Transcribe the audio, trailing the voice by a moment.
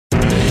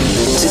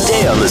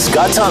today on The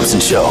Scott Thompson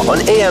Show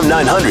on AM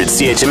 900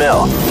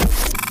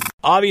 CHML.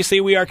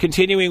 Obviously, we are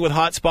continuing with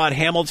Hotspot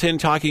Hamilton,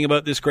 talking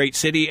about this great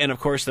city and, of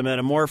course, the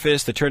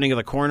metamorphosis, the turning of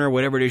the corner,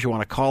 whatever it is you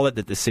want to call it,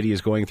 that the city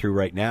is going through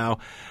right now.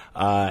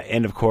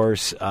 And, of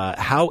course,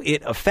 how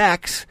it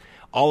affects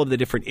all of the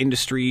different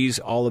industries,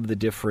 all of the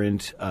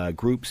different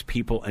groups,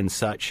 people, and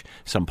such,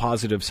 some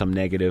positive, some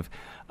negative.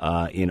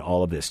 In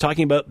all of this.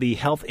 Talking about the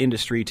health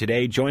industry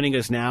today, joining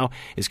us now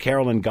is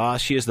Carolyn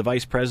Goss. She is the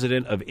Vice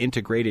President of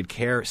Integrated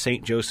Care,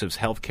 St. Joseph's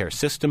Healthcare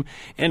System,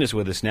 and is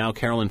with us now.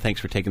 Carolyn, thanks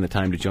for taking the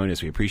time to join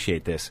us. We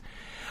appreciate this.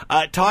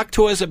 Talk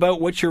to us about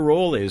what your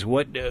role is.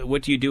 What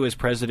do you do as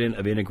President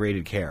of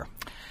Integrated Care?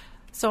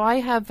 So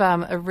I have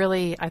a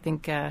really, I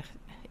think,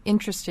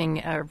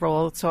 interesting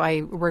role. So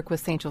I work with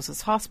St.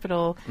 Joseph's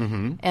Hospital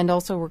and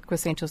also work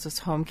with St. Joseph's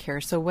Home Care.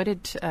 So what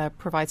it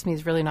provides me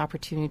is really an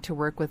opportunity to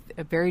work with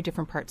very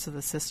different parts of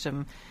the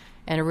system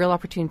and a real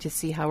opportunity to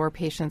see how our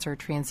patients are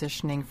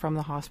transitioning from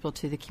the hospital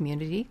to the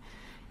community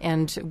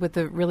and with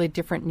the really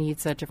different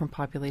needs that different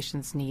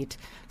populations need.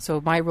 So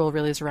my role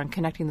really is around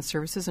connecting the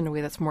services in a way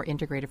that's more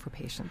integrated for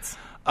patients.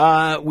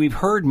 We've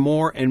heard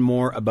more and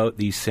more about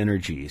these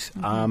synergies.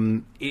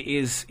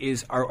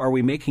 Are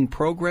we making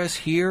progress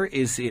here?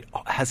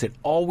 Has it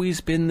always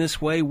been this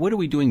way? What are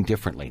we doing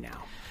differently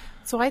now?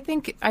 So I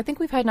think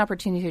we've had an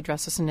opportunity to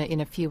address this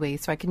in a few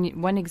ways. So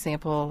one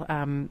example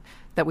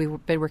that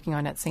we've been working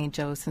on at St.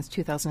 Joe's since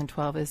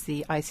 2012 is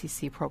the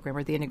ICC program,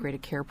 or the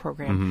Integrated Care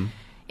Program.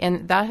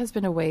 And that has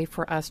been a way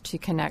for us to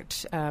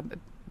connect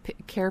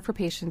care for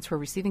patients who are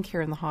receiving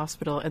care in the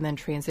hospital and then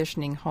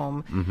transitioning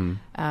home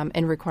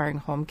and requiring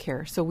home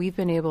care. So we've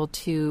been able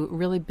to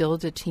really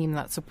build a team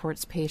that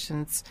supports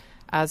patients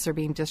as they're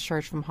being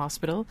discharged from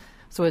hospital.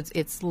 So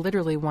it's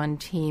literally one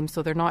team.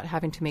 So they're not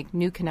having to make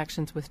new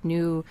connections with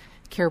new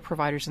care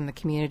providers in the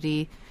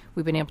community.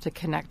 We've been able to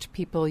connect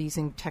people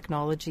using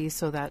technology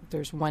so that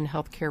there's one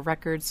healthcare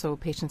record, so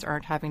patients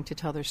aren't having to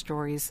tell their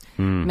stories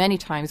many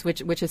times,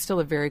 which is still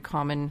a very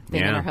common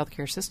thing in our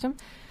healthcare system.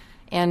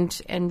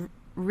 And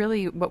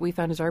really what we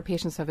found is our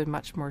patients have been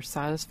much more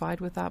satisfied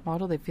with that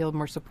model. They feel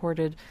more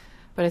supported.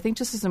 But I think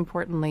just as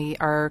importantly,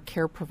 our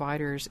care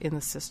providers in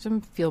the system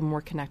feel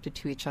more connected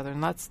to each other.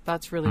 And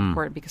that's really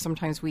important, because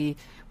sometimes we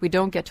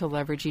don't get to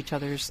leverage each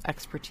other's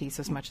expertise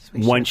as much as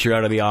we should. Once you're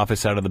out of the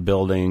office, out of the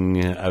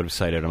building, out of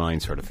sight, out of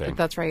mind sort of thing.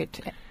 That's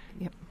right.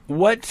 Yep.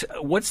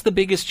 What's the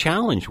biggest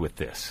challenge with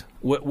this?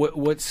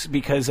 What's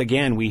because,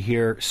 again, we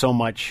hear so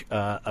much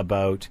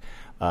about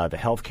the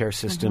healthcare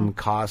system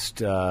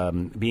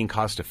being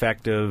cost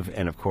effective,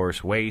 and of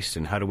course waste,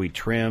 and how do we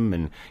trim?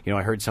 And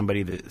I heard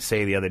somebody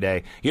say the other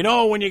day,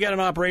 when you get an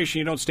operation,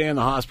 you don't stay in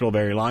the hospital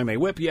very long. They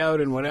whip you out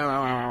and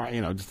whatever,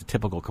 just the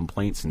typical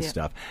complaints and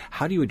stuff.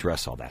 How do you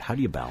address all that? How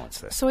do you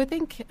balance this? So I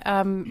think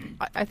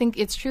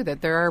it's true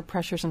that there are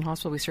pressures in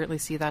hospital. We certainly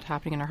see that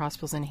happening in our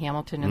hospitals in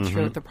Hamilton and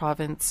throughout the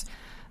province.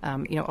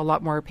 A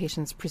lot more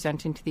patients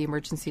presenting to the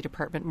emergency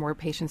department, more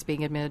patients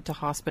being admitted to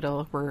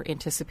hospital. We're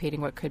anticipating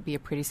what could be a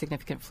pretty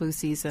significant flu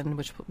season,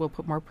 which will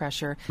put more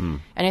pressure.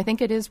 And I think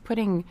it is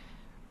putting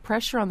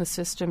pressure on the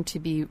system to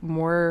be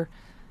more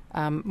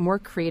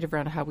creative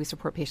around how we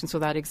support patients. So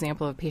that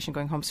example of a patient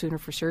going home sooner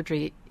for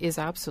surgery is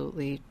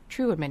absolutely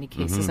true in many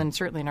cases, and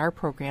certainly in our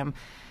program.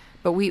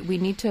 But we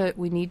need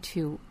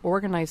to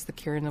organize the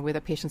care in a way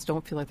that patients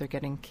don't feel like they're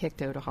getting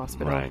kicked out of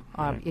hospital. Right.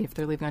 If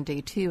they're leaving on day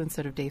 2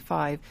 instead of day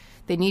 5,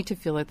 they need to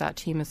feel like that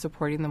team is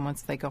supporting them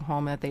once they go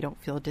home, and that they don't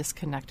feel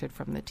disconnected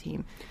from the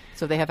team.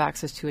 So they have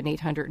access to an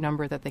 800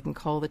 number that they can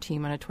call the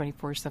team on a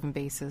 24/7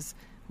 basis.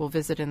 We'll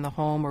visit in the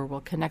home, or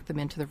we'll connect them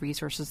into the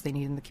resources they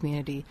need in the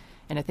community.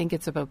 And I think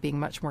it's about being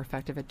much more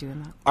effective at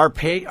doing that.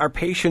 Are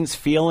patients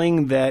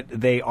feeling that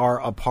they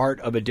are a part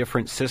of a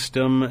different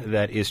system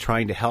that is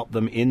trying to help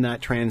them in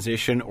that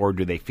transition, or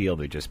do they feel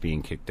they're just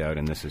being kicked out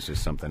and this is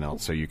just something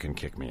else, so you can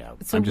kick me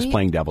out? So I'm just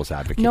playing devil's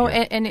advocate. No,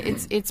 here. and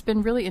it's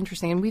been really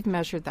interesting, and we've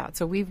measured that.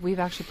 So we've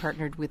actually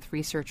partnered with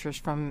researchers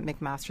from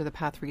McMaster, the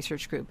PATH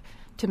Research Group,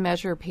 to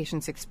measure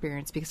patients'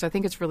 experience, because I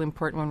think it's really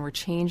important when we're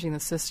changing the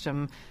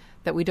system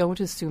that we don't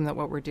assume that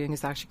what we're doing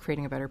is actually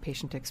creating a better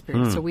patient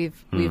experience. So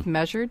we've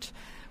measured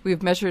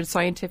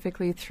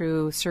scientifically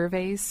through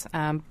surveys,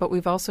 but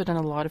we've also done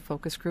a lot of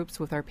focus groups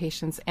with our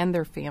patients and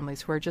their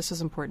families, who are just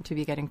as important to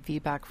be getting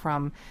feedback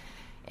from.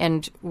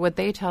 And what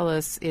they tell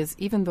us is,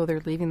 even though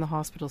they're leaving the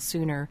hospital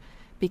sooner,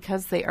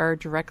 because they are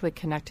directly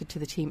connected to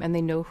the team and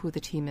they know who the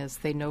team is,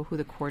 they know who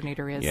the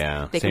coordinator is.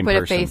 Yeah, they same can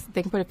put person.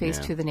 They can put a face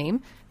to the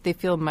name. They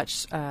feel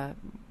much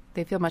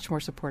more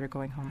supported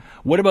going home.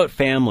 What about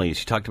families?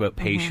 You talked about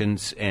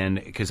patients,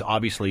 and because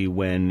obviously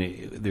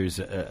when there's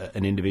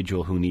an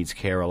individual who needs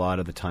care, a lot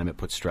of the time it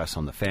puts stress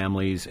on the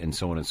families and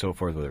so on and so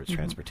forth, whether it's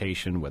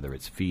transportation, whether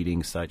it's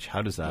feeding, such.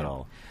 How is that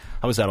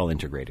all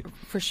integrated?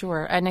 For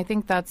sure, and I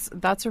think that's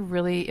a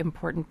really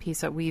important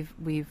piece that we've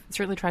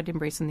certainly tried to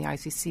embrace in the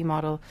ICC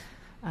model.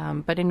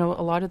 But I know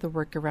a lot of the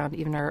work around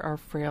even our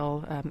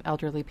frail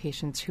elderly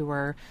patients who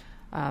are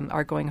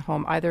going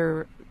home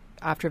either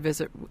after a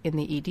visit in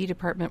the ED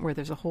department, where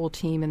there's a whole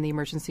team in the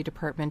emergency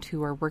department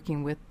who are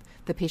working with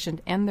the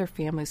patient and their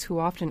families, who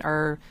often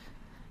are,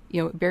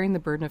 bearing the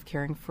burden of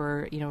caring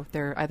for,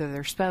 either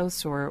their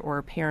spouse or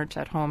a parent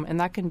at home, and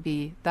that can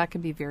be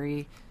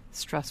very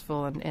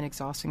stressful and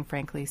exhausting,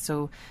 frankly.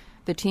 So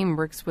the team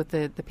works with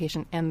the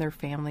patient and their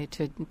family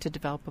to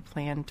develop a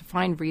plan, to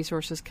find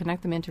resources,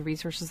 connect them into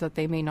resources that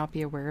they may not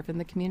be aware of in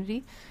the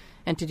community,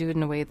 and to do it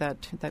in a way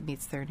that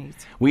meets their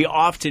needs. We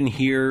often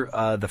hear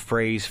the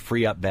phrase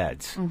 "free up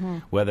beds,"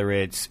 whether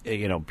it's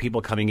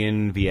people coming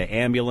in via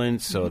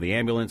ambulance, so the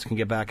ambulance can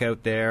get back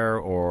out there,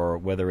 or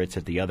whether it's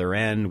at the other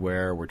end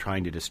where we're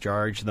trying to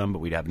discharge them, but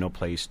we'd have no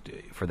place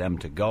for them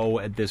to go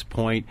at this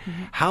point.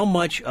 How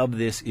much of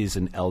this is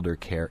an elder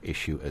care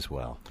issue as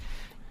well?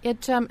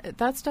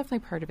 That's definitely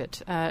part of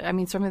it.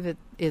 Some of it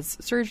is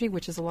surgery,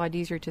 which is a lot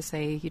easier to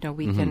say.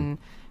 We can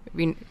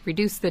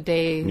reduce the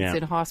days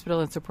in hospital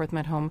and support them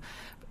at home.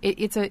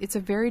 It's a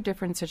very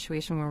different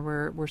situation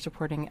where we're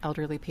supporting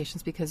elderly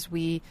patients, because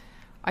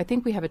I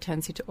think we have a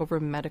tendency to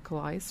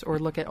over-medicalize or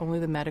look at only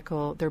their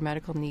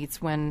medical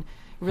needs, when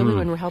really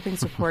when we're helping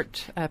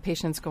support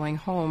patients going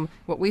home.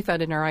 What we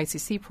found in our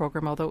ICC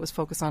program, although it was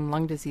focused on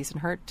lung disease and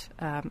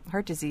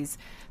heart disease,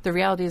 the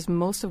reality is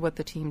most of what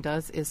the team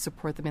does is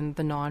support them in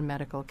the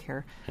non-medical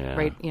care,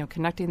 right?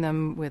 Connecting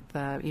them with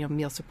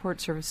meal support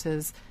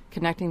services,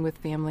 connecting with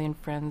family and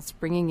friends,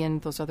 bringing in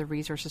those other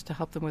resources to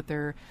help them with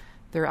their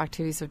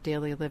activities of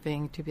daily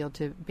living, to be able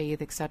to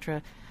bathe,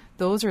 etc.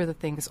 Those are the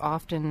things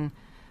often.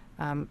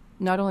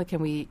 Not only can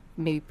we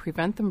maybe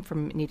prevent them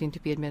from needing to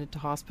be admitted to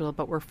hospital,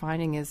 but we're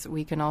finding is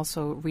we can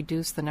also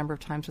reduce the number of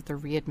times that they're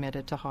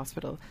readmitted to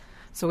hospital.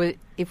 So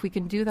if we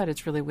can do that,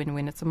 it's really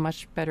win-win. It's a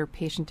much better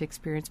patient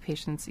experience.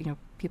 Patients,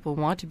 people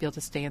want to be able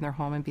to stay in their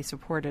home and be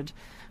supported,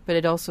 but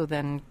it also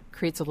then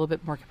creates a little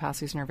bit more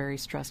capacities in our very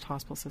stressed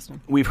hospital system.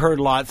 We've heard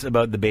lots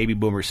about the baby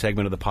boomer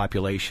segment of the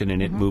population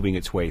and it moving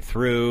its way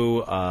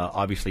through,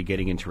 obviously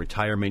getting into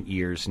retirement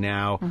years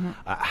now.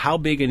 How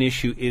big an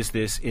issue is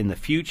this in the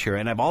future?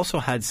 And I've also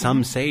had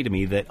some say to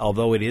me that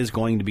although it is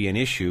going to be an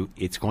issue,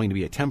 it's going to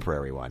be a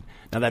temporary one.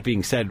 Now, that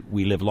being said,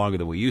 we live longer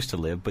than we used to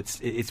live, but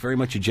it's very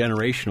much a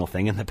generational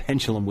thing, and the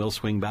pendulum will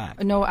swing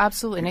back. No,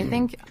 absolutely.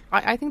 And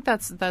I think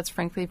that's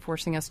frankly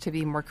forcing us to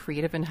be more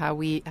creative in how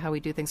we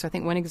do things. So I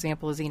think one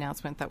example is the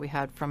announcement that we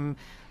had from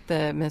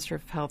the Minister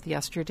of Health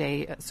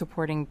yesterday,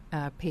 supporting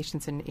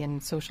patients in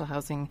social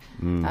housing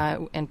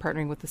and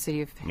partnering with the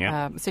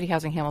City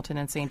Housing Hamilton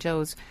and St.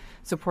 Joe's,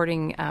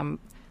 supporting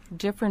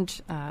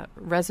different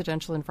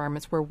residential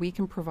environments where we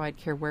can provide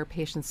care where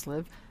patients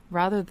live,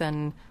 rather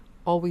than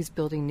always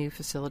building new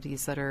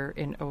facilities that are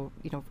in,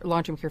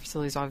 long-term care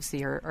facilities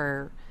obviously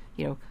are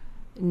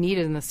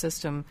needed in the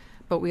system,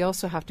 but we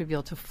also have to be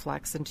able to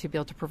flex and to be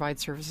able to provide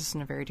services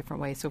in a very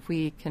different way. So if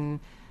we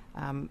can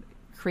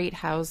create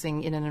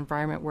housing in an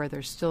environment where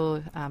there's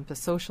still the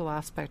social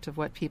aspect of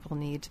what people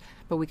need,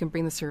 but we can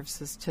bring the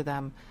services to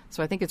them.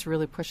 So I think it's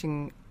really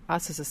pushing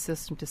us as a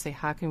system to say,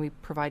 how can we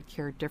provide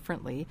care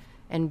differently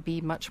and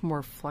be much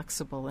more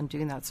flexible in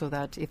doing that, so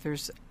that if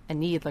there's a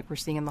need, like we're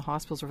seeing in the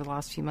hospitals over the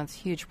last few months,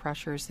 huge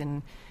pressures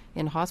in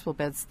hospital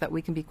beds, that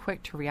we can be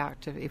quick to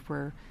react if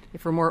we're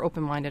more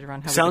open-minded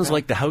around how we do that. Sounds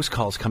like the house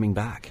call's coming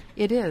back.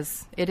 It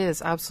is,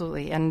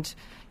 absolutely. And,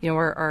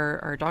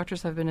 our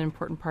doctors have been an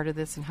important part of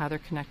this and how they're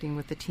connecting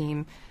with the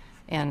team,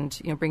 and,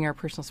 bring our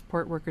personal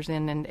support workers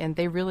in, and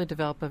they really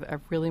develop a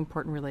really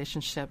important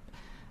relationship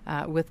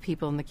with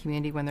people in the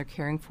community when they're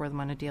caring for them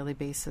on a daily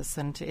basis,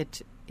 and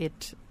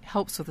it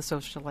helps with the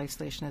social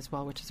isolation as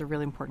well, which is a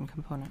really important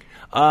component.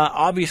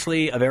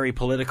 Obviously, a very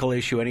political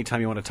issue anytime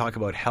you want to talk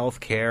about health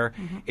care.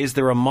 Is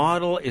there a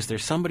model? Is there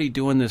somebody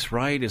doing this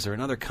right? Is there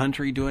another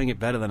country doing it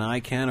better than I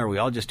can? Or are we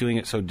all just doing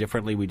it so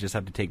differently we just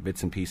have to take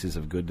bits and pieces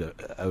of good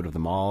out of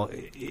them all?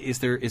 Is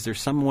there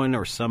someone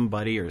or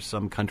somebody or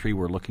some country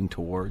we're looking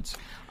towards?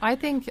 I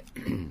think...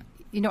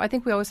 I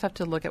think we always have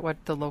to look at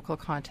what the local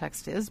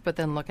context is, but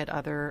then look at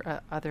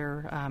other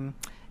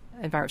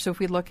environments. So if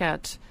we look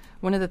at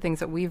one of the things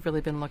that we've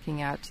really been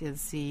looking at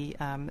is the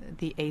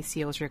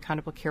ACOs, or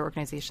Accountable Care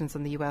Organizations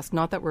in the U.S.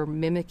 Not that we're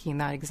mimicking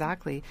that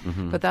exactly,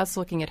 but that's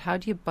looking at how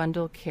do you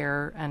bundle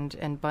care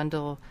and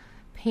bundle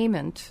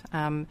payment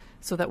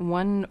so that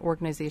one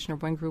organization or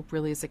one group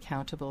really is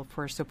accountable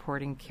for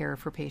supporting care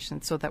for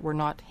patients, so that we're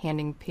not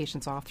handing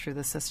patients off through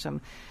the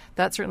system.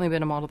 That's certainly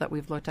been a model that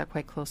we've looked at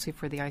quite closely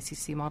for the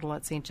ICC model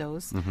at St.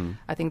 Joe's.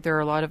 I think there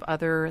are a lot of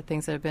other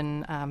things that have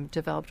been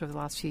developed over the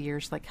last few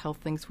years, like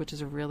HealthLinks, which is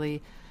a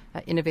really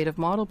innovative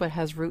model, but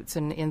has roots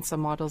in some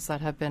models that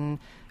have been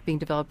being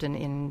developed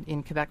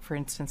in Quebec, for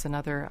instance, and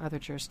other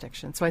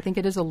jurisdictions. So I think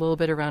it is a little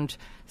bit around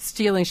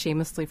stealing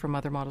shamelessly from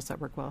other models that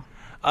work well.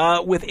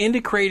 With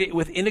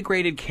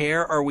integrated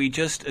care, are we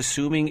just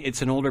assuming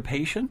it's an older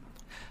patient?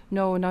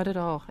 No, not at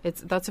all.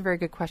 That's a very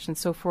good question.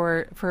 So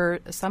for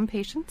some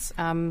patients,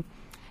 and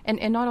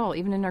not all,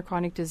 even in our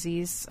chronic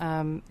disease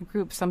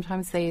group,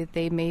 sometimes they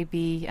may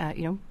be,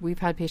 we've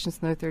had patients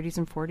in their 30s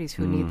and 40s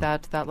who need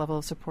that level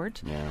of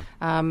support. Yeah.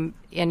 And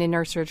in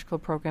our surgical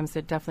programs,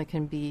 it definitely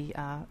can be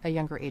a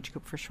younger age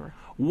group for sure.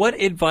 What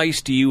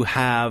advice do you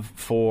have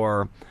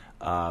for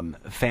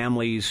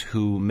families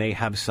who may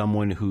have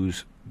someone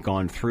who's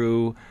gone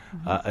through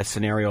a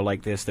scenario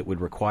like this that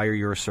would require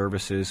your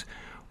services,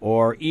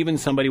 or even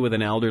somebody with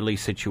an elderly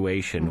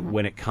situation,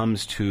 when it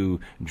comes to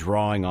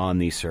drawing on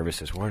these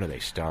services? Where do they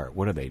start?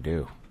 What do they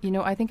do?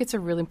 I think it's a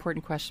really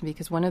important question,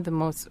 because one of the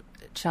most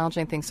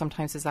challenging things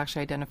sometimes is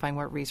actually identifying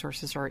what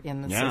resources are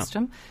in the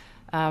system.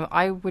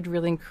 I would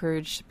really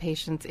encourage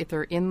patients, if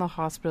they're in the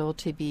hospital,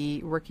 to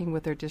be working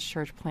with their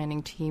discharge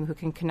planning team, who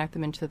can connect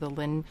them into the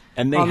LHIN.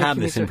 And they have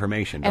this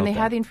information, and they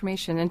have the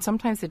information. And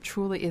sometimes it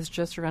truly is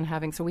just around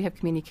having, so we have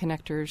community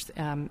connectors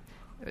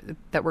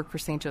that work for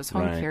St. Joe's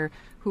Home Care,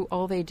 who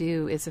all they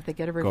do is, if they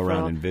get a referral, go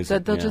around and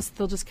visit,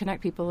 they'll just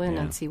connect people in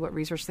and see what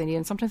resources they need.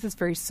 And sometimes it's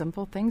very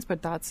simple things,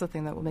 but that's the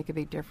thing that will make a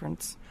big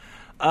difference.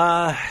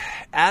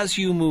 As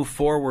you move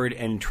forward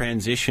and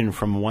transition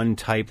from one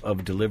type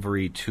of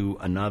delivery to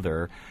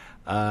another,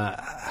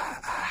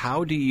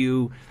 how do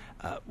you?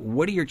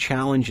 What are your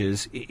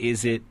challenges?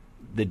 Is it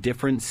the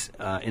difference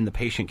in the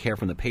patient care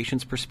from the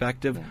patient's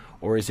perspective,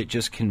 or is it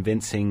just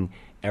convincing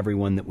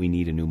everyone that we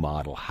need a new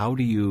model? How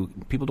do you?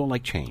 People don't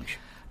like change.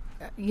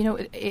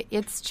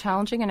 It's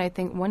challenging, and I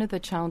think one of the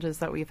challenges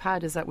that we've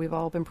had is that we've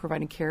all been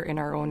providing care in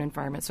our own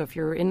environment. So if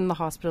you're in the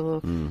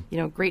hospital,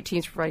 great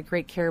teams provide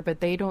great care, but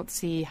they don't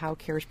see how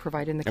care is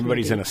provided in the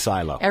community. Everybody's in a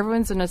silo.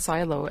 Everyone's in a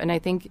silo, and I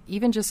think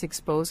even just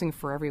exposing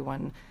for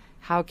everyone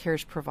how care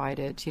is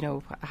provided,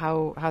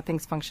 how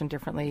things function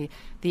differently,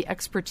 the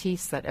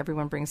expertise that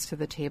everyone brings to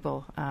the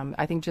table.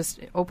 I think just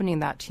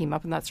opening that team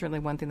up, and that's certainly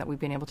one thing that we've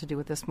been able to do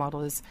with this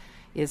model,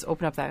 is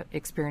open up that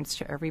experience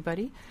to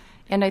everybody.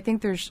 And I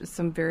think there's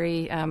some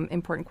very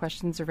important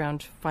questions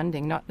around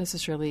funding, not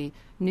necessarily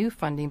new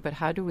funding, but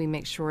how do we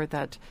make sure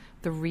that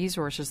the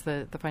resources,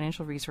 the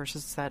financial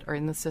resources that are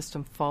in the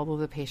system, follow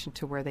the patient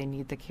to where they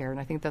need the care. And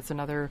I think that's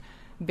another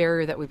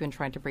barrier that we've been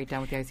trying to break down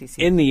with the ICC.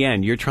 In the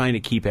end, you're trying to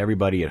keep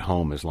everybody at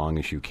home as long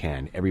as you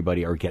can.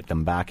 Everybody, or get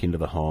them back into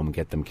the home,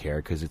 get them care,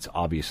 because it's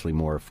obviously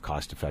more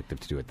cost-effective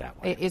to do it that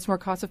way. It's more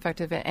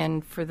cost-effective,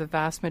 and for the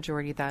vast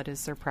majority, that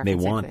is their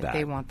preference. They want that.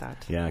 They want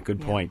that. Yeah,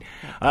 good point.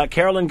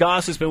 Carolyn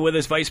Goss has been with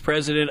us, Vice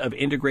President of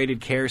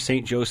Integrated Care,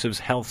 St. Joseph's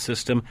Health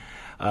System,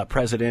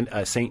 President,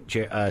 St.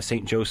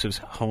 Joseph's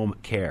Home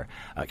Care.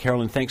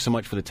 Carolyn, thanks so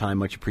much for the time.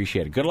 Much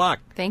appreciated. Good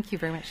luck. Thank you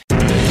very much.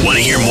 Want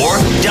to hear more?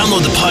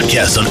 Download the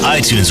podcast on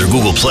iTunes or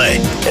Google Play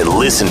and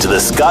listen to The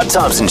Scott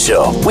Thompson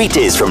Show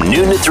weekdays from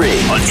noon to 3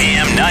 on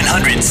AM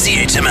 900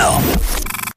 CHML.